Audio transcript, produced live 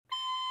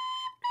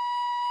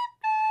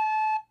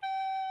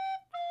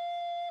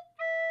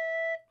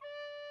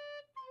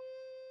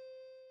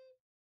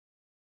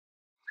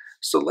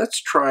So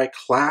let's try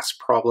class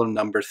problem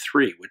number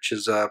 3, which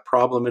is a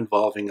problem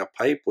involving a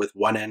pipe with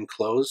one end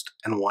closed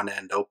and one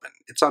end open.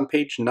 It's on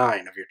page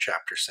 9 of your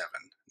chapter 7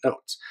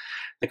 notes.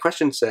 The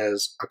question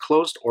says, a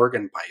closed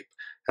organ pipe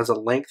has a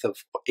length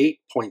of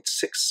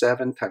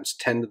 8.67 times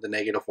 10 to the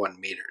negative 1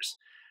 meters.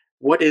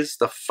 What is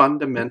the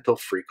fundamental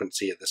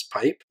frequency of this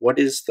pipe? What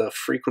is the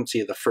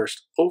frequency of the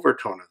first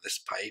overtone of this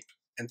pipe?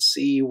 And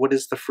see what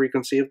is the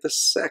frequency of the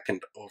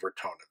second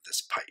overtone of this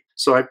pipe.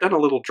 So I've done a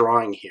little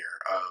drawing here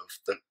of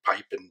the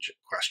pipe in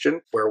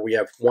question where we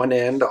have one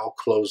end all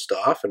closed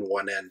off and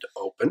one end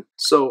open.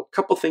 So a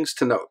couple things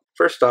to note.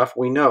 First off,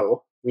 we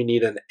know we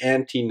need an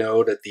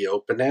antinode at the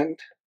open end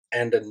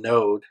and a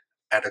node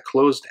at a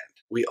closed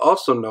end. We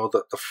also know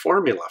that the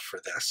formula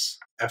for this,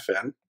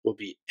 Fn, will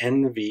be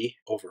NV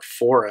over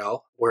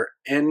 4L, where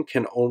N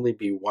can only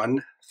be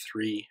 1,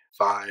 3,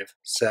 5,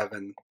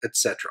 7,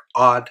 etc.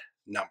 Odd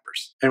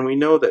numbers. And we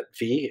know that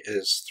V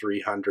is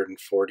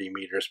 340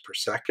 meters per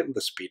second,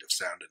 the speed of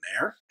sound in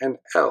air, and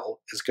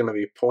L is going to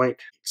be 0.67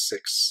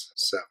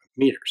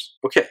 meters.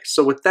 Okay,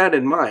 so with that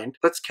in mind,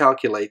 let's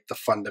calculate the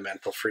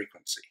fundamental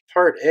frequency.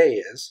 Part A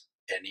is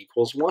N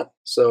equals 1.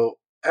 So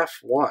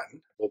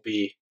F1 will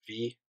be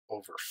V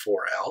over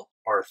 4L,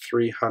 or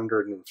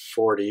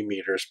 340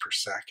 meters per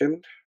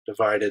second,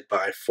 divided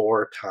by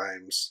 4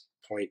 times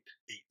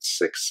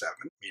 0.867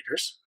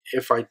 meters.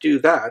 If I do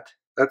that,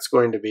 that's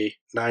going to be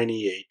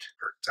 98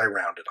 hertz. I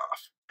round it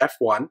off.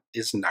 F1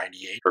 is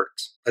 98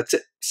 hertz. That's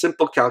it.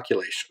 Simple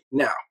calculation.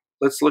 Now,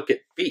 let's look at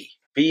B.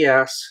 B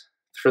asks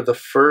for the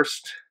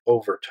first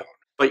overtone.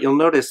 But you'll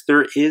notice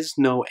there is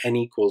no N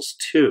equals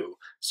 2.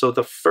 So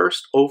the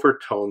first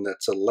overtone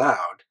that's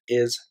allowed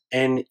is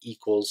N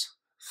equals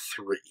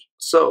 3.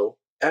 So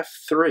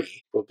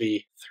F3 will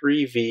be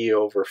 3V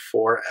over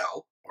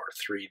 4L, or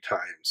 3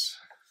 times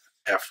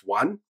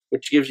F1,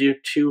 which gives you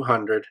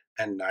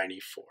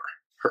 294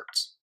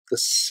 hertz. The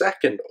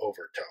second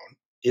overtone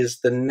is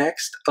the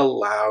next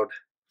allowed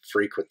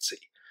frequency.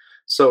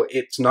 So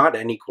it's not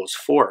N equals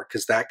 4,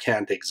 because that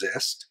can't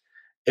exist.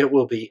 It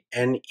will be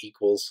N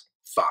equals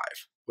 5,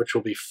 which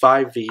will be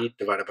 5V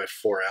divided by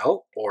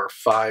 4L, or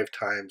 5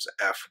 times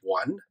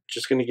F1, which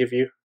is going to give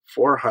you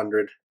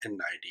 490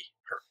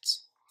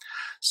 hertz.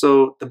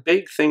 So the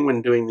big thing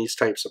when doing these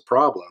types of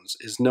problems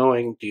is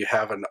knowing, do you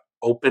have an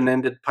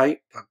open-ended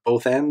pipe at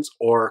both ends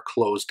or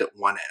closed at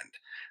one end?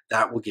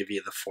 That will give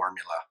you the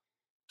formula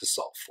to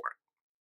solve for it.